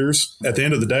competitors, at the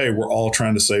end of the day, we're all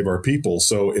trying to save our people.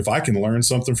 So if I can learn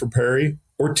something from Perry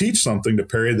or teach something to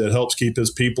Perry that helps keep his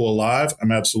people alive,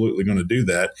 I'm absolutely going to do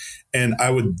that. And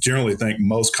I would generally think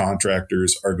most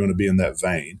contractors are going to be in that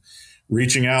vein.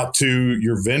 Reaching out to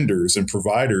your vendors and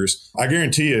providers, I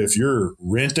guarantee you, if you're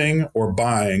renting or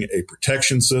buying a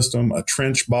protection system, a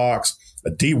trench box, a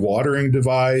dewatering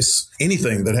device,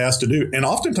 anything that has to do, and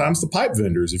oftentimes the pipe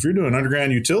vendors, if you're doing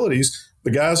underground utilities, the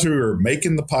guys who are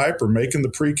making the pipe or making the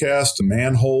precast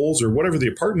manholes or whatever the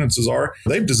appurtenances are,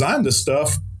 they've designed this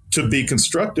stuff to be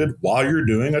constructed while you're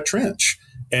doing a trench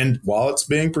and while it's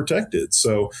being protected.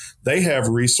 So they have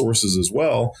resources as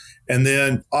well. And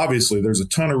then obviously there's a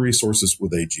ton of resources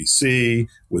with AGC,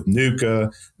 with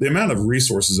NUCA. The amount of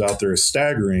resources out there is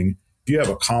staggering. If you have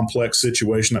a complex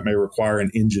situation that may require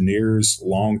an engineer's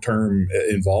long-term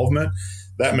involvement,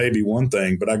 that may be one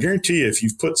thing. But I guarantee you, if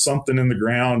you've put something in the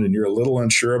ground and you're a little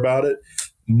unsure about it,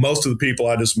 most of the people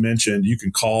I just mentioned, you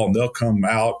can call and they'll come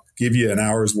out, give you an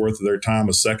hour's worth of their time,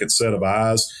 a second set of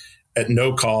eyes at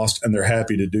no cost. And they're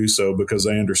happy to do so because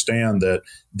they understand that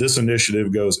this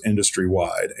initiative goes industry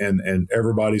wide and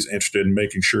everybody's interested in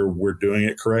making sure we're doing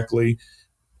it correctly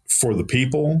for the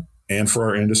people and for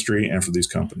our industry and for these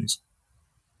companies.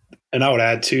 And I would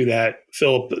add to that,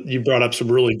 Philip, you brought up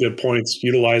some really good points,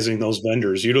 utilizing those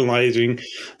vendors, utilizing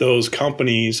those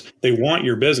companies. They want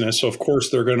your business. So, of course,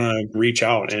 they're going to reach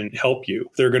out and help you.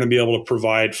 They're going to be able to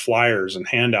provide flyers and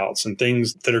handouts and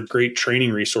things that are great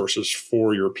training resources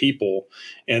for your people.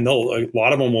 And a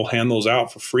lot of them will hand those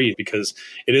out for free because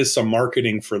it is some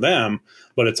marketing for them,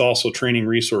 but it's also training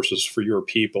resources for your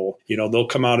people. They'll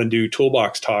come out and do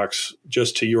toolbox talks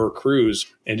just to your crews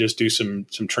and just do some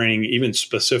training, even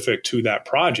specific to that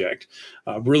project.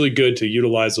 Really good to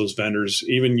utilize those vendors,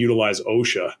 even utilize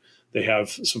OSHA. They have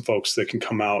some folks that can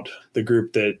come out, the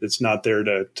group that's not there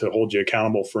to hold you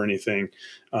accountable for anything.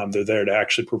 They're there to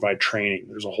actually provide training.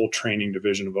 There's a whole training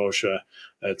division of OSHA.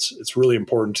 It's really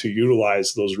important to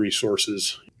utilize those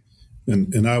resources.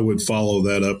 And I would follow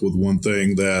that up with one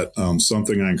thing that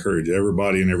something I encourage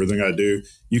everybody in everything I do,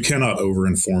 you cannot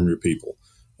over-inform your people.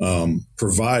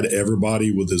 Provide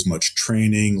everybody with as much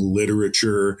training,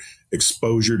 literature,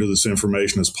 exposure to this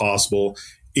information as possible.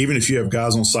 Even if you have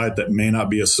guys on site that may not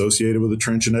be associated with the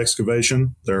trench and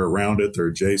excavation, they're around it, they're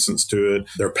adjacent to it,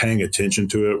 they're paying attention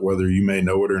to it, whether you may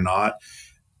know it or not.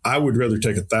 I would rather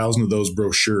take 1,000 of those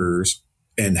brochures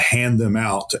and hand them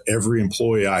out to every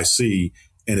employee I see.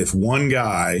 And if one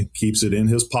guy keeps it in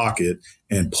his pocket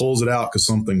and pulls it out because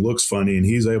something looks funny and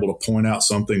he's able to point out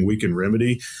something we can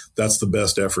remedy, that's the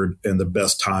best effort and the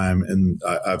best time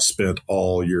I've spent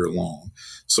all year long.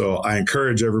 So I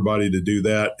encourage everybody to do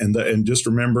that. And just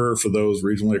remember, for those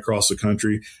regionally across the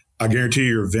country, I guarantee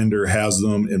your vendor has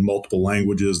them in multiple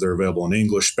languages. They're available in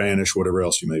English, Spanish, whatever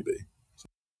else you may be.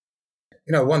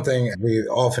 One thing we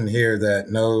often hear that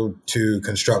no two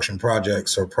construction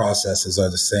projects or processes are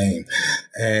the same.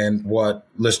 And what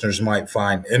listeners might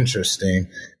find interesting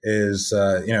is,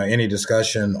 any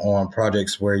discussion on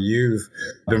projects where you've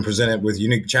been presented with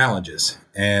unique challenges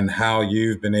and how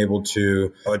you've been able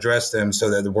to address them so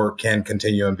that the work can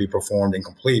continue and be performed and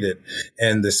completed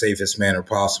in the safest manner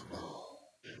possible.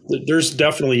 There's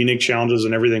definitely unique challenges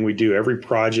in everything we do. Every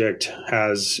project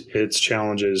has its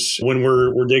challenges. When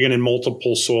we're digging in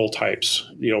multiple soil types,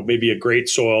 maybe a great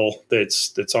soil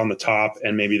that's on the top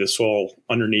and maybe the soil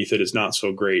underneath it is not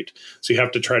so great. So you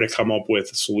have to try to come up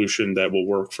with a solution that will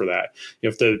work for that. You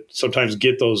have to sometimes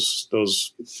get those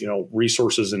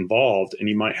resources involved, and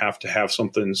you might have to have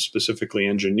something specifically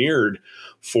engineered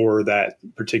for that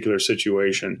particular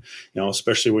situation,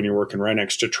 especially when you're working right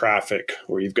next to traffic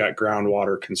or you've got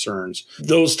groundwater concerns.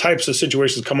 Those types of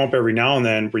situations come up every now and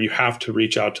then where you have to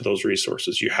reach out to those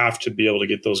resources. You have to be able to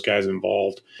get those guys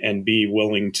involved and be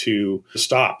willing to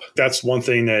stop. That's one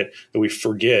thing that we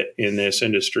forget in this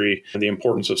industry, the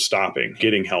importance of stopping,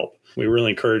 getting help. We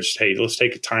really encourage, hey, let's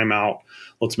take a time out.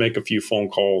 Let's make a few phone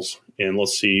calls and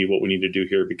let's see what we need to do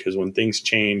here, because when things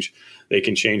change, they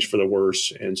can change for the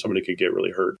worse and somebody could get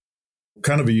really hurt.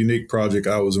 Kind of a unique project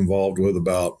I was involved with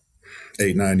about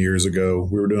 8-9 years ago.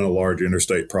 We were doing a large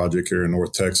interstate project here in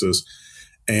North Texas,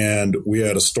 and we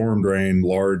had a storm drain,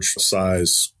 large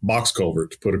size box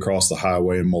culvert to put across the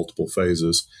highway in multiple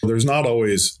phases. There's not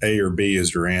always A or B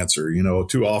as your answer.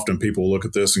 Too often people look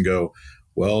at this and go,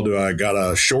 well, do I got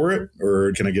to shore it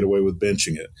or can I get away with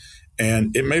benching it?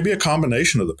 And it may be a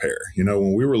combination of the pair.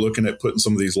 When we were looking at putting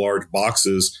some of these large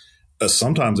boxes,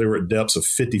 sometimes they were at depths of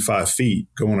 55 feet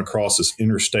going across this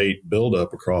interstate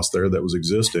buildup across there that was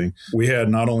existing. We had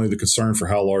not only the concern for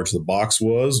how large the box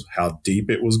was, how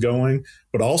deep it was going,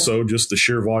 but also just the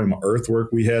sheer volume of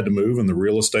earthwork we had to move and the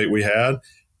real estate we had.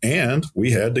 And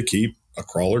we had to keep a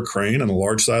crawler crane and a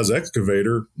large size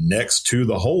excavator next to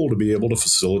the hole to be able to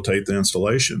facilitate the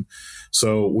installation.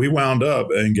 So we wound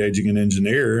up engaging an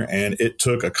engineer, and it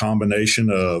took a combination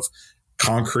of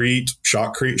concrete,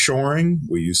 shotcrete shoring.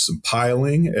 We used some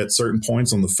piling at certain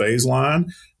points on the phase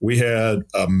line. We had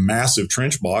a massive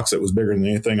trench box that was bigger than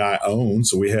anything I owned,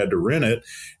 so we had to rent it.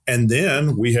 And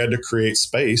then we had to create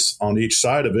space on each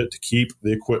side of it to keep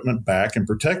the equipment back and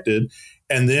protected.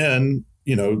 And then,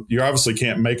 you obviously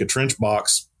can't make a trench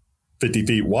box 50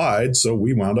 feet wide, so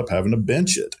we wound up having to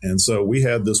bench it. And so we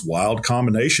had this wild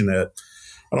combination at,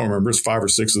 I don't remember, it's 5 or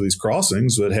 6 of these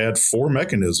crossings that had 4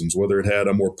 mechanisms, whether it had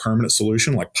a more permanent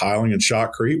solution like piling and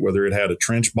shotcrete, whether it had a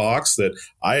trench box that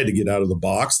I had to get out of the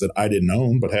box that I didn't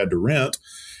own but had to rent.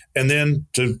 And then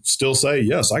to still say,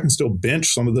 yes, I can still bench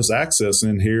some of this access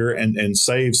in here and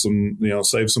save some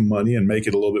money and make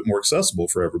it a little bit more accessible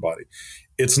for everybody.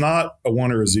 It's not a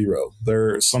 1 or a 0.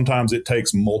 Sometimes it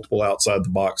takes multiple outside the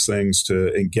box things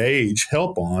to engage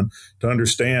help on to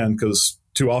understand, because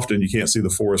too often you can't see the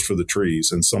forest for the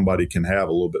trees, and somebody can have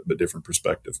a little bit of a different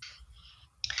perspective.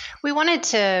 We wanted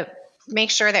to make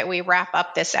sure that we wrap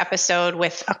up this episode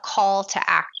with a call to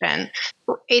action.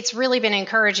 It's really been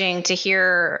encouraging to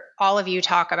hear all of you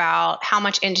talk about how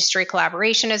much industry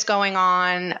collaboration is going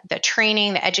on, the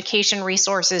training, the education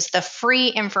resources, the free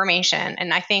information.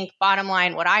 And I think bottom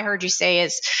line, what I heard you say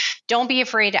is don't be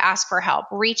afraid to ask for help.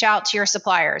 Reach out to your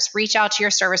suppliers, reach out to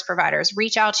your service providers,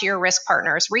 reach out to your risk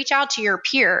partners, reach out to your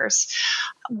peers.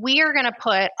 We are going to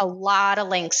put a lot of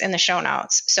links in the show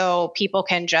notes so people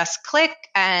can just click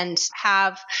and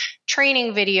have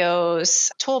training videos,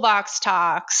 toolbox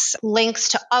talks, links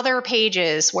to other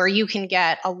pages where you can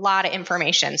get a lot of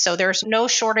information. So there's no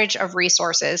shortage of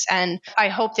resources. And I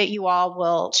hope that you all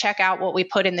will check out what we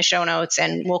put in the show notes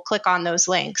and we'll click on those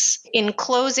links. In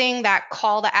closing that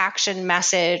call to action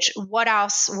message, what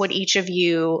else would each of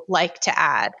you like to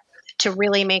add to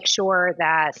really make sure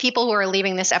that people who are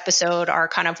leaving this episode are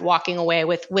kind of walking away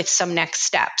with some next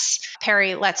steps?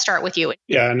 Perry, let's start with you.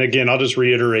 Yeah, and again, I'll just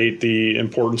reiterate the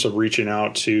importance of reaching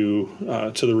out to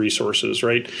the resources,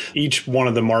 right? Each one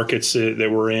of the markets that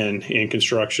we're in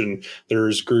construction,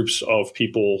 there's groups of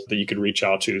people that you can reach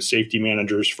out to, safety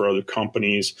managers for other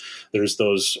companies. There's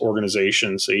those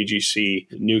organizations, AGC,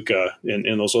 NUCA,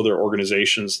 and those other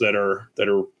organizations that are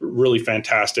really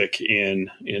fantastic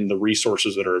in the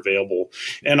resources that are available.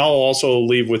 And I'll also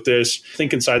leave with this,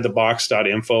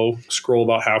 thinkinsidethebox.info, scroll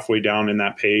about halfway down in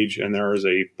that page, and there is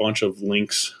a bunch of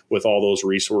links with all those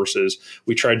resources.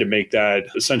 We tried to make that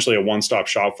essentially a one-stop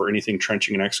shop for anything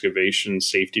trenching and excavation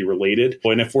safety related.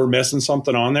 And if we're missing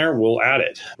something on there, we'll add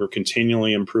it. We're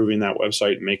continually improving that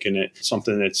website and making it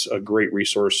something that's a great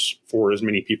resource for as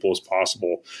many people as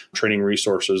possible. Training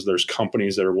resources, there's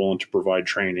companies that are willing to provide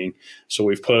training. So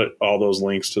we've put all those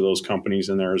links to those companies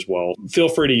in there as well. Feel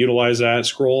free to utilize that.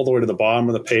 Scroll all the way to the bottom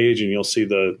of the page and you'll see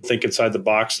the Think Inside the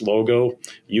Box logo.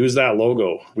 Use that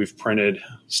logo. We've printed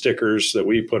stickers that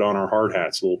we put on our hard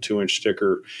hats. A little 2-inch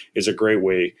sticker is a great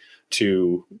way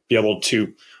to be able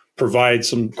to provide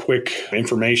some quick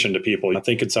information to people.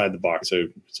 Think inside the box.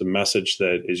 It's a message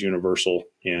that is universal,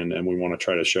 and we want to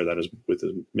try to share that with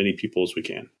as many people as we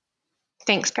can.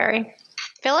 Thanks, Perry.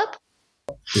 Philip?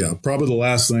 Yeah, probably the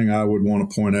last thing I would want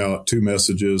to point out, 2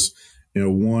 messages.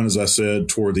 One, as I said,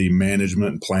 toward the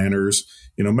management and planners,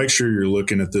 make sure you're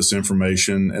looking at this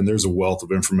information, and there's a wealth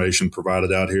of information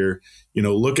provided out here.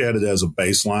 Look at it as a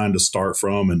baseline to start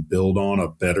from and build on a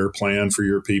better plan for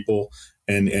your people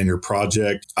and your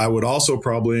project. I would also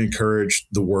probably encourage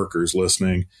the workers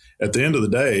listening. At the end of the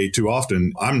day, too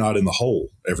often, I'm not in the hole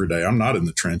every day. I'm not in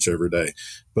the trench every day,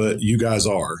 but you guys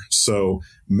are. So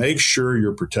make sure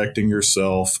you're protecting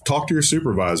yourself. Talk to your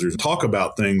supervisors. Talk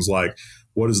about things like,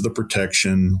 what is the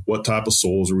protection? What type of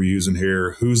soils are we using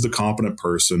here? Who's the competent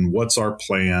person? What's our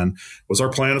plan? What's our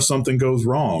plan if something goes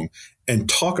wrong? And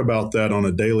talk about that on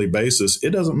a daily basis.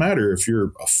 It doesn't matter if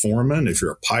you're a foreman, if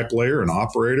you're a pipe layer, an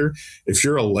operator, if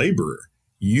you're a laborer.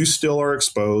 you still are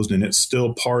exposed, and it's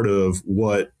still part of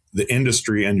what the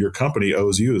industry and your company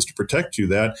owes you is to protect you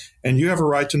that, and you have a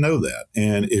right to know that.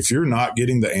 And if you're not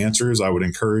getting the answers, I would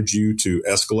encourage you to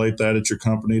escalate that at your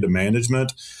company to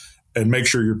management and make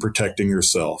sure you're protecting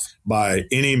yourself by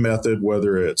any method,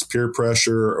 whether it's peer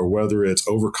pressure or whether it's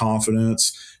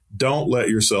overconfidence. Don't let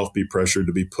yourself be pressured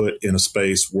to be put in a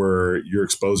space where you're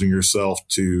exposing yourself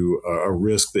to a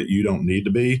risk that you don't need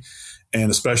to be. And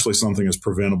especially something as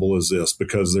preventable as this,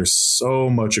 because there's so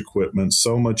much equipment,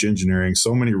 so much engineering,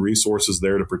 so many resources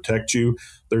there to protect you.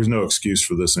 There's no excuse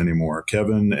for this anymore.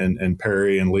 Kevin and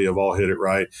Perry and Lee have all hit it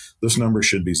right. This number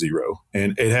should be zero.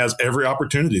 And it has every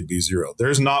opportunity to be zero.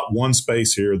 There's not one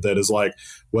space here that is like,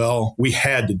 well, we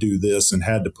had to do this and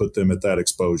had to put them at that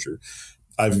exposure.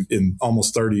 In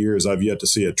almost 30 years, I've yet to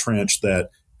see a trench that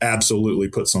absolutely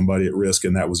put somebody at risk,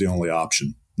 and that was the only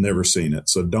option. Never seen it.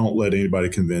 So don't let anybody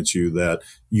convince you that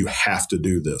you have to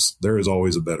do this. There is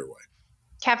always a better way.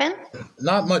 Kevin?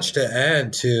 Not much to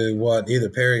add to what either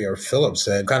Perry or Philip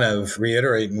said, kind of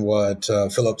reiterating what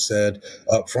Philip said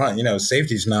up front.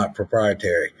 Safety is not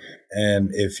proprietary. And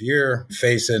if you're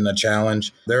facing a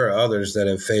challenge, there are others that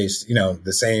have faced,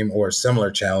 the same or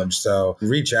similar challenge. So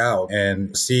reach out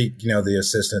and seek, the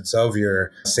assistance of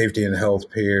your safety and health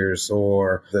peers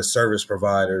or the service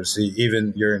providers,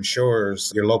 even your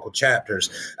insurers, your local chapters.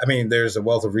 I mean, there's a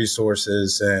wealth of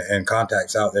resources and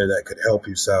contacts out there that could help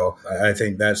you. So I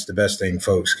think that's the best thing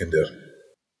folks can do.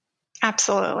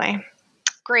 Absolutely.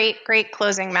 Great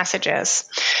closing messages.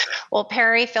 Well,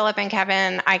 Perry, Philip, and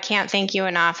Kevin, I can't thank you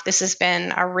enough. This has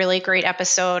been a really great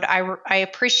episode. I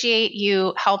appreciate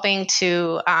you helping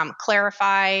to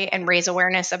clarify and raise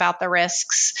awareness about the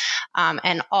risks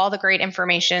and all the great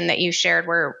information that you shared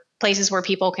were places where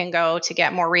people can go to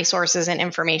get more resources and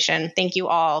information. Thank you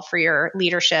all for your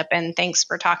leadership, and thanks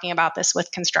for talking about this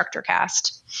with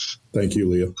ConstructorCast. Thank you,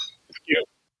 Leah.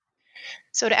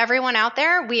 So to everyone out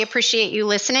there, we appreciate you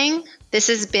listening. This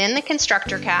has been the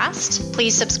ConstructorCast.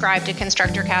 Please subscribe to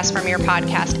ConstructorCast from your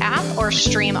podcast app or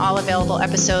stream all available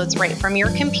episodes right from your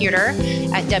computer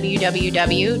at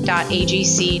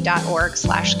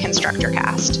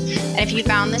www.agc.org/ConstructorCast. And if you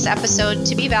found this episode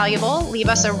to be valuable, leave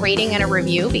us a rating and a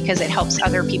review because it helps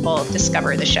other people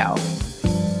discover the show.